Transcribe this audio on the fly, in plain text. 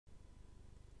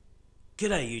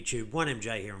G'day YouTube,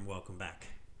 1MJ here and welcome back.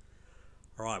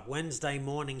 Alright, Wednesday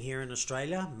morning here in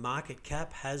Australia, market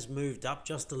cap has moved up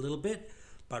just a little bit,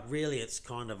 but really it's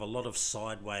kind of a lot of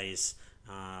sideways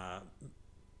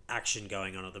action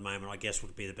going on at the moment, I guess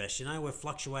would be the best. We're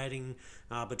fluctuating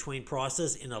between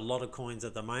prices in a lot of coins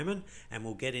at the moment, and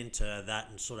we'll get into that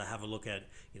and sort of have a look at,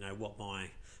 what my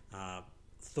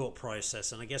thought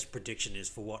process and I guess prediction is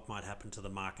for what might happen to the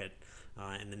market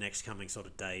in the next coming sort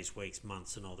of days, weeks,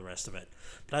 months, and all the rest of it.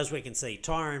 But as we can see,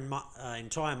 entire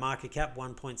market cap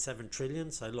 1.7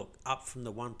 trillion. So look, up from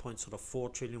the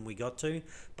 1.4 trillion we got to,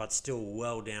 but still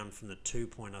well down from the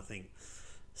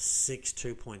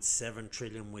 2.7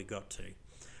 trillion we got to.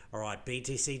 All right,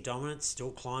 BTC dominance still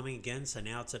climbing again, so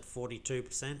now it's at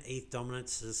 42%. ETH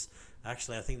dominance is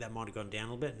actually, I think that might have gone down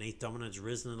a little bit, and ETH dominance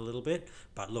risen a little bit.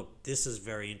 But look, this is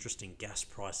very interesting. Gas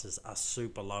prices are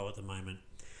super low at the moment.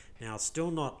 Now, still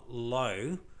not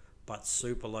low, but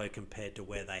super low compared to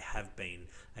where they have been.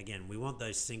 Again, we want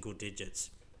those single digits.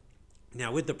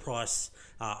 Now, with the price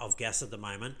of gas at the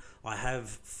moment, I have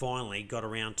finally got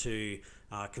around to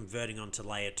converting onto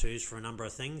layer 2s for a number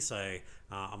of things. So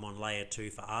I'm on layer 2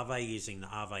 for Aave using the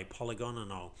Aave Polygon,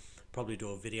 and I'll probably do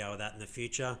a video of that in the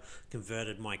future.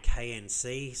 Converted my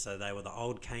KNC, so they were the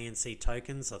old KNC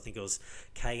tokens. I think it was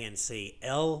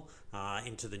KNCL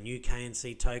into the new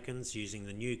KNC tokens using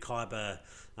the new Kyber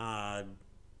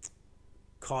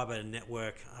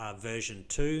network version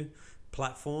 2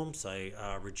 platform, so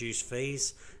reduced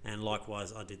fees, and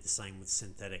likewise I did the same with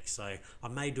synthetics. So I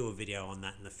may do a video on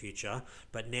that in the future,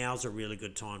 but now's a really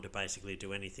good time to basically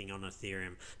do anything on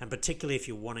Ethereum, and particularly if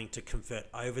you're wanting to convert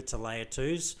over to layer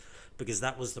 2s, because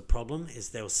that was the problem, is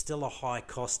there was still a high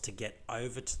cost to get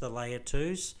over to the layer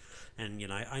 2s. And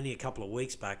only a couple of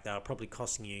weeks back they were probably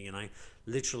costing you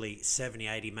literally 70,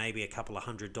 80, maybe a couple of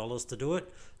 $100 to do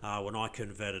it. When I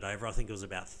converted over, I think it was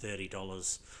about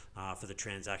 $30 for the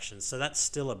transaction. So that's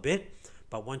still a bit,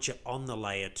 but once you're on the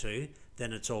layer 2,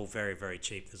 then it's all very, very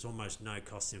cheap. There's almost no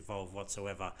cost involved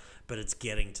whatsoever, but it's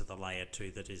getting to the layer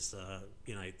 2 that is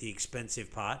the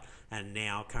expensive part. And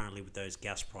now currently with those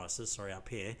gas prices, up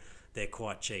here, they're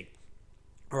quite cheap.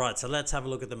 All right, so let's have a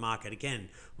look at the market. Again,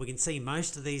 we can see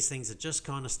most of these things are just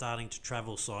kind of starting to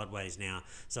travel sideways now.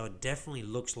 So it definitely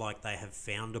looks like they have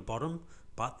found a bottom,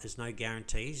 but there's no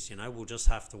guarantees. We'll just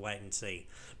have to wait and see.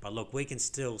 But look, we can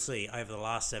still see over the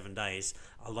last 7 days,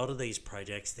 a lot of these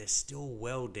projects, they're still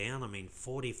well down. I mean,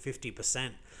 40,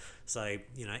 50%. So,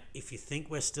 if you think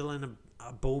we're still in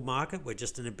a bull market, we're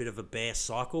just in a bit of a bear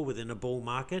cycle within a bull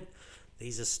market,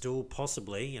 these are still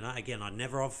possibly, again, I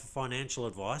never offer financial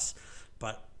advice,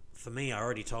 but for me, I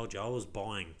already told you I was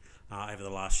buying over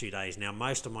the last few days. Now,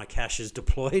 most of my cash is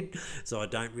deployed, so I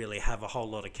don't really have a whole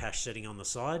lot of cash sitting on the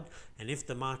side. And if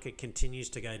the market continues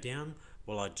to go down,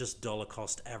 well, I just dollar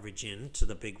cost average in to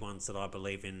the big ones that I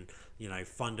believe in,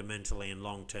 fundamentally and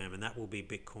long term. And that will be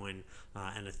Bitcoin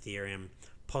and Ethereum,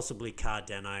 possibly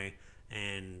Cardano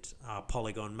and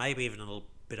Polygon, maybe even a little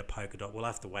bit of Polkadot. We'll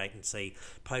have to wait and see.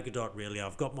 Polkadot, really,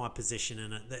 I've got my position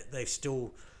in it. They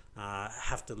still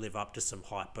have to live up to some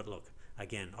hype. But look,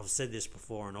 again, I've said this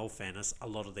before, in all fairness, a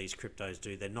lot of these cryptos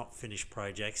do. They're not finished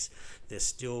projects. They're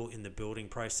still in the building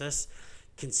process.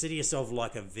 Consider yourself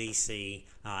like a VC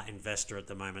investor at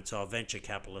the moment, so a venture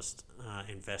capitalist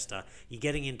investor. You're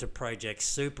getting into projects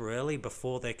super early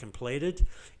before they're completed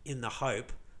in the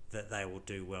hope that they will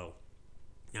do well.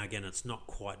 Now, again, it's not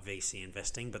quite VC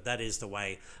investing, but that is the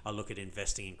way I look at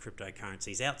investing in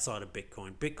cryptocurrencies outside of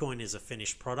Bitcoin. Bitcoin is a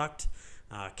finished product.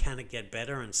 Can it get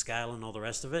better and scale and all the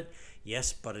rest of it?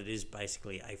 Yes, but it is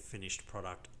basically a finished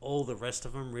product. All the rest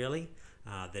of them, really,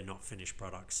 they're not finished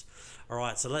products. All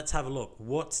right, so let's have a look.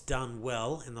 What's done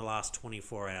well in the last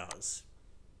 24 hours?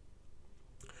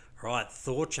 All right,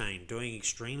 Thorchain doing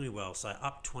extremely well. So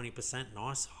up 20%,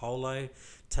 nice. Holo,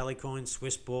 Telecoin,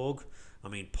 Swissborg. I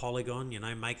mean, Polygon,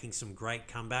 making some great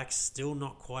comebacks. Still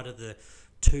not quite at the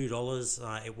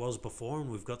 $2 it was before, and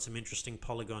we've got some interesting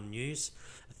Polygon news.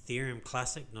 Ethereum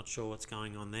Classic, not sure what's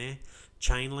going on there.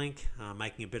 Chainlink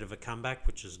making a bit of a comeback,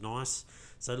 which is nice.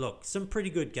 So look, some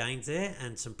pretty good gains there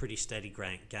and some pretty steady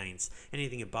gains.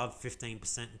 Anything above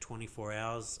 15% in 24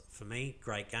 hours, for me,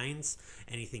 great gains.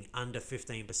 Anything under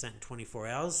 15% in 24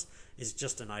 hours is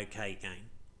just an okay gain.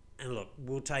 And look,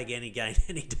 we'll take any gain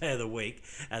any day of the week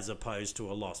as opposed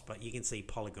to a loss. But you can see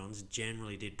Polygons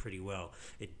generally did pretty well.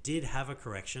 It did have a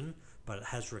correction, but it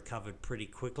has recovered pretty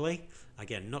quickly.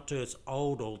 Again, not to its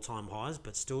old all-time highs,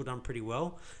 but still done pretty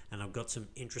well. And I've got some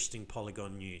interesting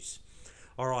Polygon news.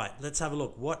 All right, let's have a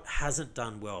look. What hasn't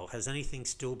done well? Has anything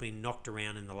still been knocked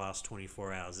around in the last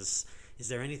 24 hours? Is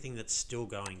there anything that's still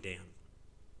going down?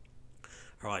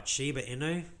 All right, Shiba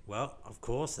Inu, well, of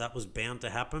course, that was bound to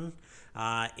happen.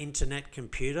 Internet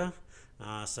computer,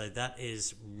 so that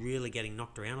is really getting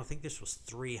knocked around. I think this was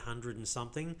 300 and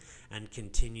something and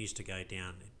continues to go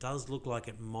down. It does look like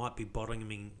it might be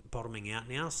bottoming out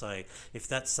now. So if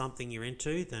that's something you're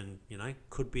into, then,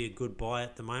 could be a good buy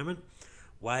at the moment.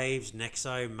 Waves,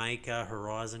 Nexo, Maker,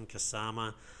 Horizon,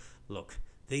 Kasama. Look,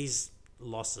 these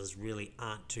losses really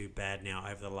aren't too bad now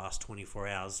over the last 24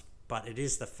 hours, but it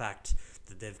is the fact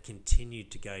that they've continued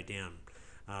to go down.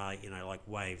 Like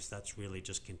Waves, that's really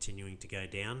just continuing to go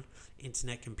down.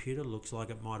 Internet computer looks like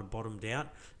it might have bottomed out,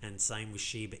 and same with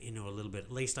Shiba Inu a little bit,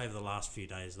 at least over the last few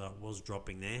days, though it was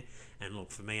dropping there. And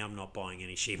look, for me, I'm not buying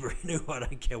any Shiba Inu. I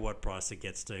don't care what price it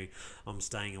gets to. I'm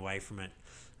staying away from it.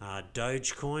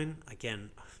 Dogecoin, again,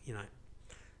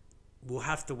 we'll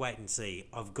have to wait and see.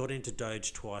 I've got into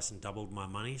Doge twice and doubled my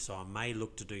money, so I may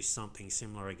look to do something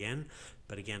similar again.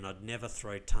 But again, I'd never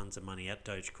throw tons of money at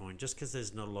Dogecoin just because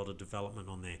there's not a lot of development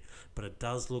on there. But it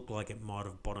does look like it might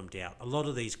have bottomed out. A lot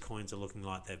of these coins are looking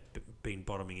like they've been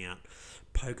bottoming out.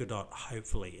 Polkadot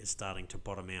hopefully is starting to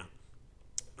bottom out.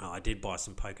 I did buy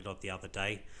some Polkadot the other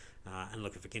day. And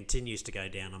look, if it continues to go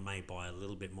down, I may buy a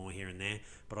little bit more here and there.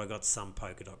 But I got some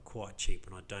Polkadot quite cheap,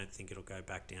 and I don't think it'll go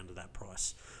back down to that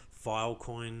price.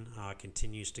 Filecoin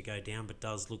continues to go down, but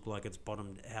does look like it's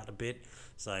bottomed out a bit.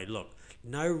 So look,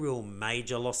 no real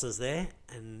major losses there,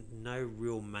 and no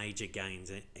real major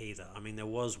gains either. I mean, there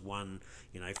was one,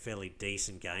 fairly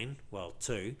decent gain. Well,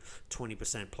 two,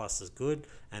 20% plus is good,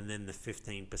 and then the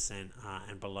 15%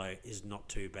 and below is not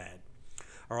too bad.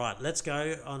 All right, let's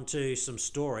go on to some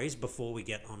stories before we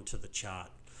get onto the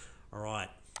chart. All right.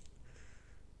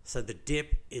 So the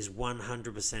dip is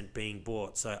 100% being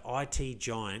bought. So IT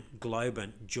giant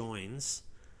Globant joins,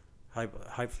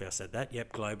 hopefully I said that,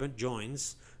 yep, Globant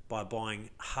joins by buying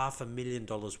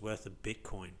 $500,000 worth of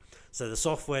Bitcoin. So the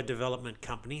software development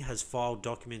company has filed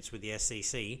documents with the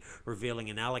SEC revealing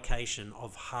an allocation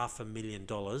of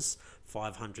 $500,000,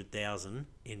 500,000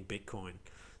 in Bitcoin.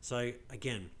 So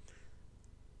again,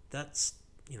 that's,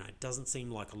 it doesn't seem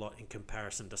like a lot in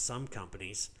comparison to some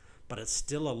companies, but it's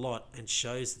still a lot and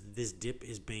shows that this dip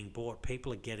is being bought.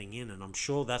 People are getting in, and I'm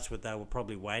sure that's what they were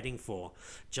probably waiting for,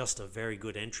 just a very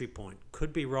good entry point.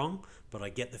 Could be wrong, but I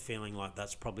get the feeling like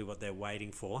that's probably what they're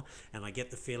waiting for, and I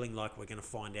get the feeling like we're going to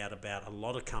find out about a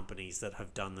lot of companies that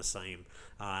have done the same,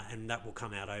 and that will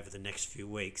come out over the next few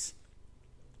weeks.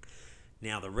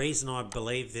 Now, the reason I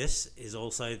believe this is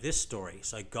also this story.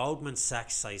 So Goldman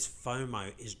Sachs says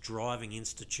FOMO is driving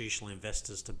institutional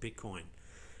investors to Bitcoin.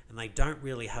 And they don't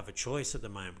really have a choice at the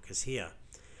moment, because here,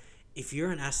 if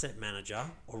you're an asset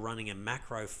manager or running a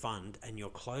macro fund and your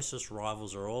closest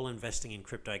rivals are all investing in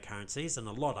cryptocurrencies, and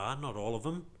a lot are, not all of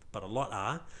them, but a lot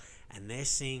are, and they're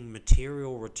seeing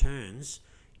material returns,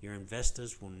 your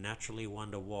investors will naturally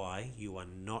wonder why you are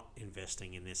not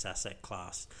investing in this asset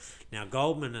class. Now,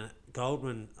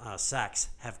 Goldman Sachs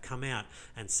have come out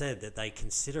and said that they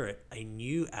consider it a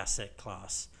new asset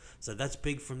class. So that's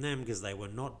big from them, because they were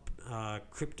not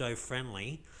crypto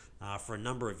friendly for a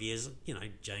number of years.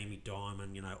 Jamie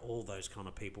Dimon, all those kind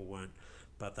of people weren't.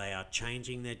 But they are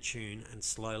changing their tune and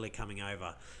slowly coming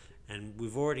over. And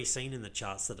we've already seen in the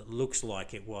charts that it looks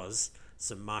like it was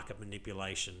some market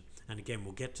manipulation. And again,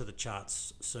 we'll get to the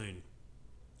charts soon.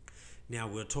 Now,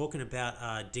 we were talking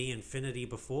about D Infinity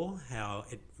before, how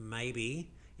it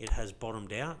has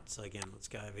bottomed out. So again, let's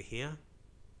go over here.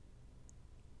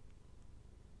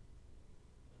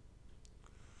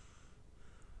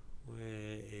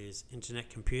 Where is Internet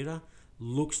Computer?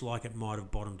 Looks like it might have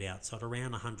bottomed out. So at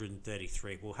around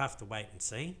 133. We'll have to wait and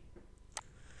see.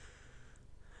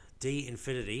 D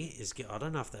Infinity is, I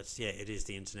don't know if that's, yeah, it is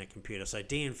the Internet Computer. So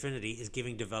D Infinity is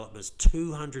giving developers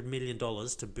 $200 million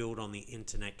to build on the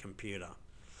Internet Computer.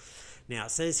 Now,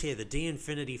 it says here the D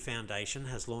Infinity Foundation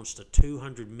has launched a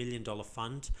 $200 million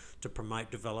fund to promote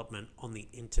development on the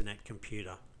Internet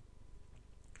Computer.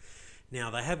 Now,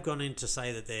 they have gone in to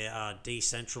say that they are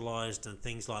decentralized and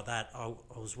things like that. I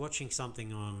was watching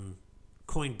something on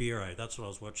Coin Bureau. That's what I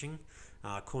was watching.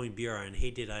 Coin Bureau, and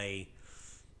he did a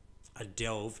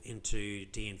delve into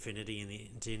D Infinity and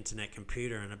the Internet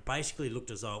Computer, and it basically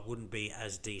looked as though it wouldn't be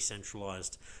as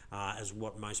decentralized as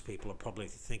what most people are probably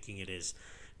thinking it is.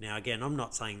 Now, again, I'm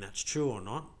not saying that's true or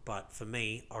not, but for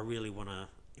me, I really want to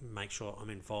make sure I'm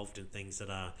involved in things that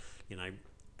are,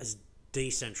 as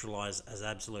decentralized as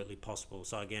absolutely possible.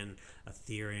 So again,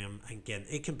 Ethereum, again,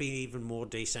 it can be even more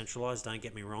decentralized, don't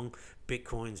get me wrong.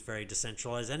 Bitcoin's very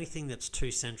decentralized. Anything that's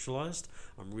too centralized,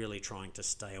 I'm really trying to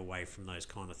stay away from those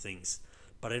kind of things.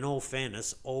 But in all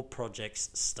fairness, all projects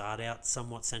start out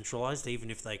somewhat centralized,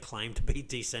 even if they claim to be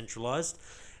decentralized.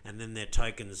 and then their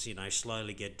tokens,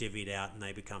 slowly get divvied out and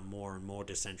they become more and more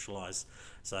decentralized.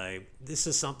 So this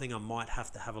is something I might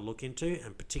have to have a look into,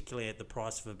 and particularly at the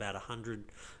price of about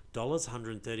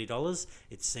 $130,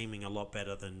 it's seeming a lot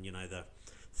better than the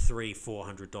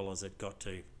 $300-400 it got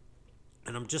to.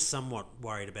 And I'm just somewhat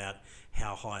worried about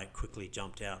how high it quickly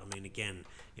jumped out. I mean, again,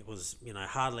 it was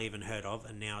hardly even heard of,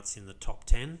 and now it's in the top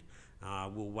 10.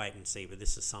 We'll wait and see, but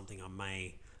this is something I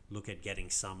may look at getting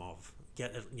some of.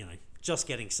 Just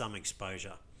getting some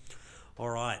exposure. All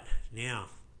right, now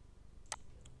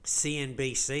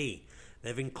CNBC,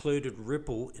 they've included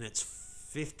Ripple in its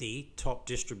 50 top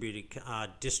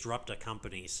disruptor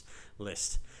companies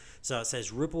list. So it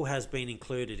says Ripple has been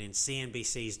included in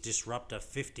CNBC's Disruptor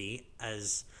 50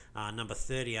 as number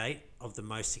 38 of the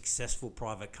most successful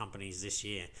private companies this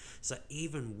year. So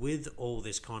even with all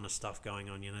this kind of stuff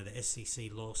going on, the SEC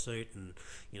lawsuit and,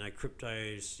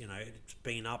 cryptos, it's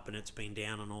been up and it's been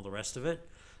down and all the rest of it,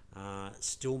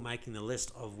 still making the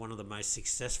list of one of the most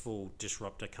successful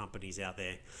disruptor companies out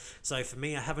there. So for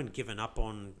me, I haven't given up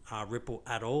on Ripple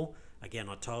at all. Again,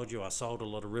 I told you I sold a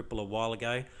lot of Ripple a while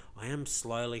ago. I am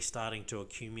slowly starting to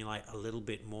accumulate a little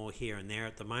bit more here and there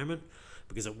at the moment,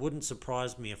 because it wouldn't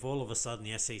surprise me if all of a sudden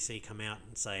the SEC come out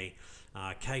and say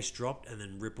case dropped and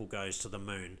then Ripple goes to the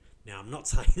moon. Now, I'm not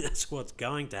saying that's what's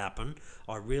going to happen.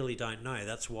 I really don't know.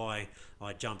 That's why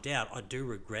I jumped out. I do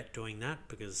regret doing that,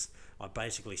 because I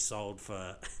basically sold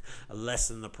for less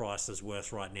than the price is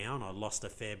worth right now, and I lost a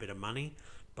fair bit of money.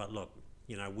 But look,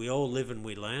 we all live and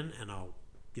we learn, and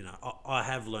I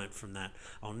have learnt from that.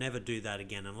 I'll never do that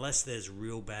again unless there's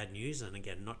real bad news, and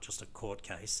again, not just a court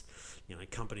case.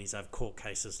 Companies have court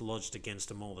cases lodged against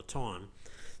them all the time.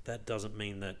 That doesn't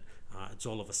mean that it's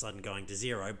all of a sudden going to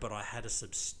zero, but I had a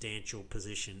substantial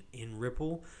position in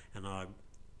Ripple, and I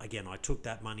took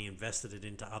that money, invested it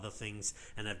into other things,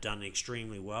 and have done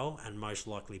extremely well, and most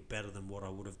likely better than what I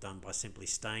would have done by simply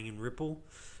staying in Ripple.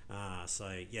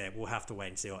 So yeah, we'll have to wait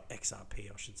and see, or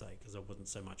XRP I should say, because I wasn't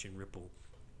so much in Ripple.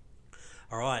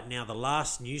 All right, now the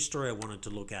last news story I wanted to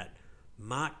look at.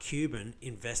 Mark Cuban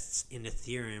invests in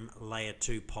Ethereum Layer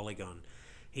 2 Polygon.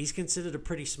 He's considered a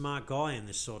pretty smart guy in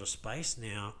this sort of space.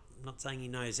 Now, I'm not saying he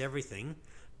knows everything,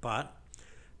 but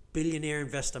billionaire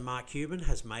investor Mark Cuban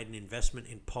has made an investment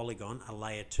in Polygon, a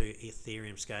Layer 2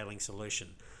 Ethereum scaling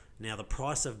solution. Now, the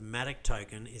price of Matic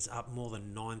token is up more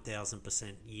than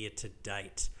 9,000% year to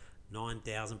date.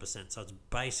 9,000%. So it's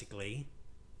basically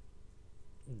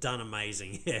done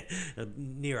amazing. Yeah,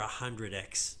 near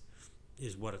 100x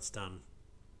is what it's done.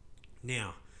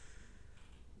 Now,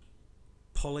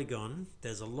 Polygon,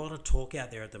 there's a lot of talk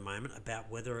out there at the moment about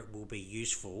whether it will be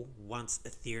useful once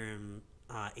Ethereum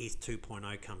ETH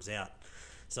 2.0 comes out.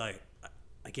 So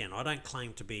again, I don't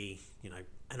claim to be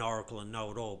an oracle and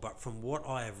know it all, but from what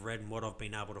I have read and what I've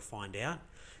been able to find out,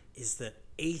 is that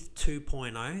ETH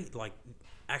 2.0, like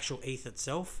actual ETH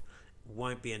itself,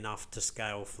 won't be enough to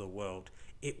scale for the world.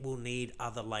 It will need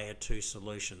other layer 2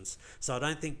 solutions. So I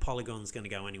don't think Polygon's going to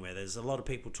go anywhere. There's a lot of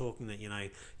people talking that,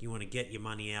 you want to get your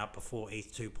money out before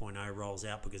ETH 2.0 rolls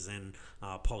out, because then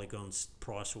Polygon's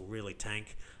price will really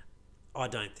tank. I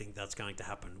don't think that's going to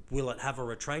happen. Will it have a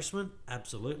retracement?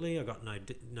 Absolutely. I got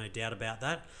no doubt about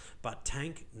that. But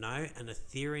tank, no. And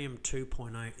Ethereum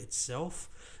 2.0 itself,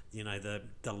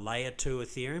 the layer 2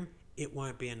 Ethereum, it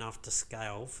won't be enough to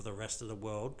scale for the rest of the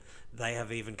world. They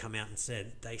have even come out and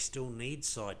said they still need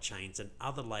side chains and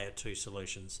other layer 2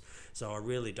 solutions. So I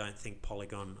really don't think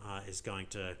Polygon is going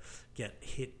to get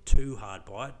hit too hard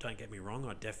by it. Don't get me wrong,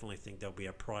 I definitely think there'll be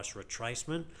a price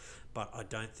retracement, but I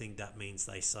don't think that means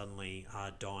they suddenly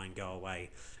die and go away.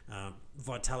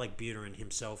 Vitalik Buterin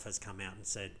himself has come out and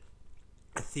said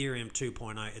Ethereum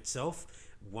 2.0 itself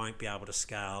won't be able to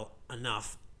scale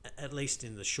enough, at least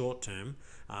in the short term,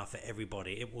 for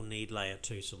everybody. It will need layer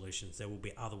 2 solutions. There will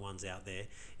be other ones out there.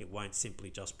 It won't simply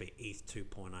just be ETH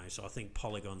 2.0. So I think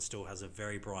Polygon still has a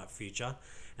very bright future,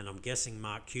 and I'm guessing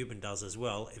Mark Cuban does as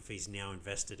well if he's now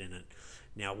invested in it.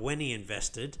 Now, when he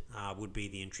invested would be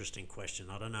the interesting question.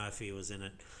 I don't know if he was in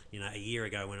it, a year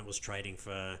ago when it was trading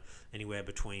for anywhere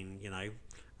between,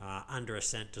 under a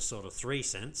cent to sort of 3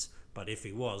 cents. But if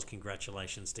he was,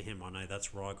 congratulations to him. I know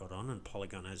that's where I got on, and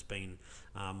Polygon has been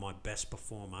my best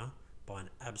performer by an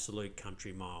absolute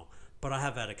country mile. But I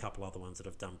have had a couple other ones that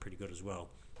have done pretty good as well.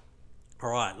 All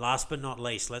right, last but not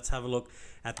least, let's have a look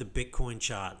at the Bitcoin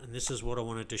chart. And this is what I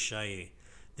wanted to show you.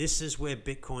 This is where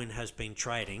Bitcoin has been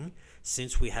trading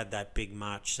since we had that big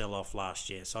March sell-off last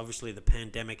year. So obviously the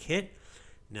pandemic hit.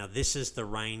 Now this is the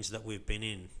range that we've been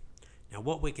in. Now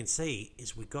what we can see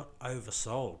is we got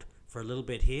oversold for a little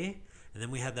bit here, and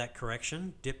then we had that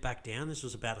correction, dip back down. This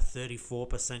was about a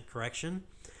 34% correction.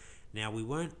 Now we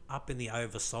weren't up in the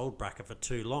oversold bracket for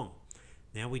too long.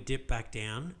 Now we dipped back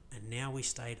down, and now we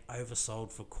stayed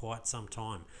oversold for quite some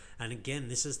time. And again,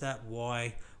 this is that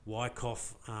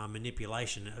Wyckoff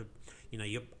manipulation.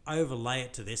 You overlay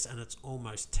it to this, and it's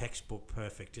almost textbook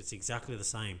perfect. It's exactly the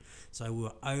same. So we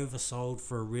were oversold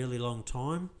for a really long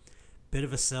time, bit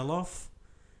of a sell-off,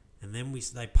 and then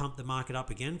they pumped the market up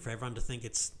again for everyone to think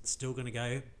it's still going to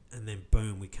go, and then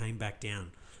boom, we came back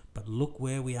down. But look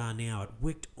where we are now. It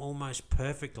wicked almost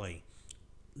perfectly.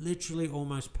 Literally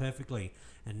almost perfectly,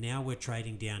 and now we're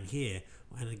trading down here.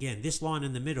 And again, this line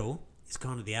in the middle is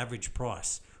kind of the average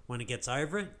price. When it gets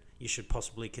over it, you should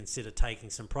possibly consider taking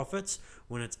some profits.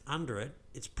 When it's under it,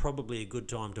 it's probably a good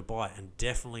time to buy, and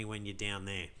definitely when you're down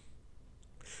there.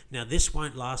 Now this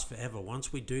won't last forever.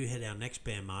 Once we do hit our next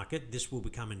bear market, this will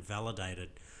become invalidated.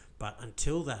 But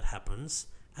until that happens,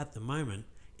 at the moment,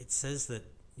 it says that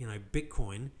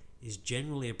Bitcoin is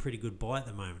generally a pretty good buy at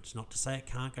the moment. It's not to say it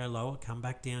can't go lower, come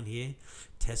back down here,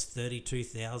 test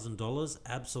 $32,000,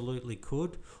 absolutely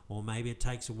could, or maybe it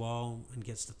takes a while and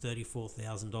gets to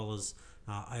 $34,000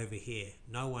 over here.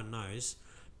 No one knows,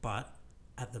 but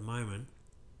at the moment,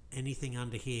 anything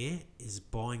under here is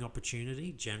buying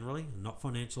opportunity generally, not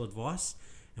financial advice.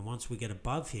 And once we get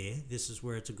above here, this is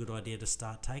where it's a good idea to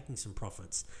start taking some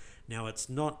profits. Now, it's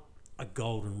not a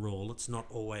golden rule. It's not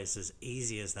always as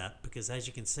easy as that, because as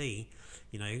you can see,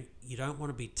 you don't want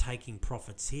to be taking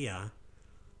profits here,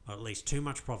 or at least too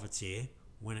much profits here,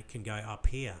 when it can go up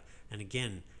here. And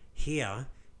again, here,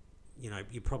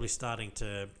 you're probably starting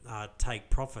to take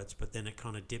profits, but then it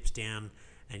kind of dips down,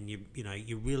 and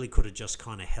you really could have just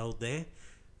kind of held there.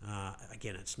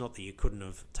 Again, it's not that you couldn't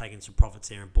have taken some profits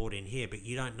there and bought in here, but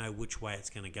you don't know which way it's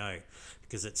going to go,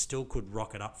 because it still could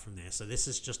rocket up from there. So this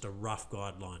is just a rough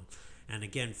guideline. And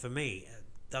again, for me,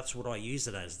 that's what I use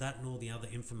it as, that and all the other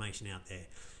information out there.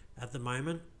 At the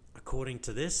moment, according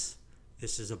to this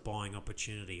is a buying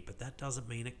opportunity, but that doesn't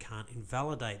mean it can't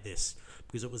invalidate this,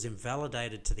 because it was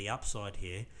invalidated to the upside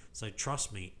here. So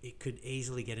trust me, it could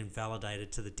easily get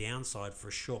invalidated to the downside for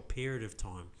a short period of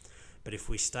time. But if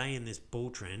we stay in this bull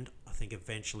trend, I think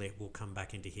eventually it will come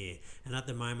back into here. And at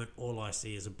the moment, all I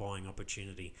see is a buying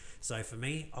opportunity. So for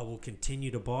me, I will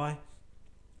continue to buy.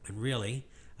 And really,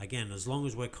 again, as long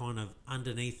as we're kind of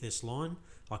underneath this line,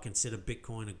 I consider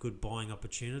Bitcoin a good buying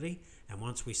opportunity. And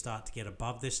once we start to get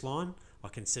above this line, I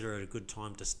consider it a good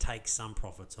time to take some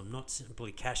profits. I'm not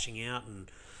simply cashing out, and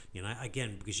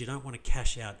again, because you don't want to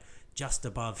cash out just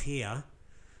above here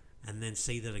and then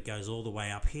see that it goes all the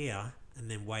way up here and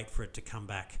then wait for it to come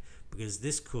back, because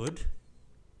this could,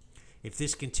 if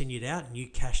this continued out and you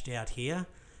cashed out here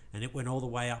and it went all the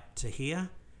way up to here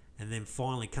and then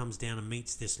finally comes down and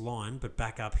meets this line but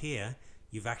back up here,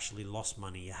 you've actually lost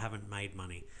money. You haven't made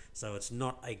money. So it's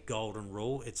not a golden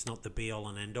rule. It's not the be all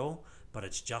and end all, but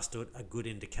it's just a good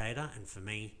indicator. And for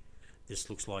me, this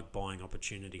looks like buying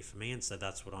opportunity for me, and so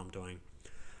that's what I'm doing.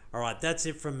 All right, that's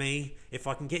it from me. If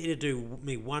I can get you to do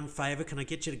me one favor, can I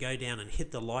get you to go down and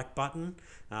hit the like button?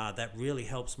 That really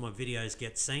helps my videos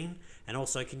get seen. And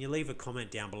also, can you leave a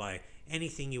comment down below?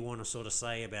 Anything you want to sort of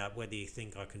say about whether you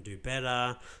think I can do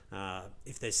better,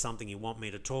 if there's something you want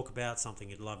me to talk about, something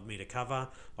you'd love me to cover,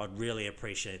 I'd really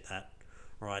appreciate that.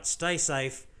 All right, stay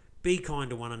safe, be kind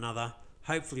to one another.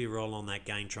 Hopefully you're all on that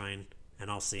gain train, and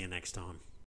I'll see you next time.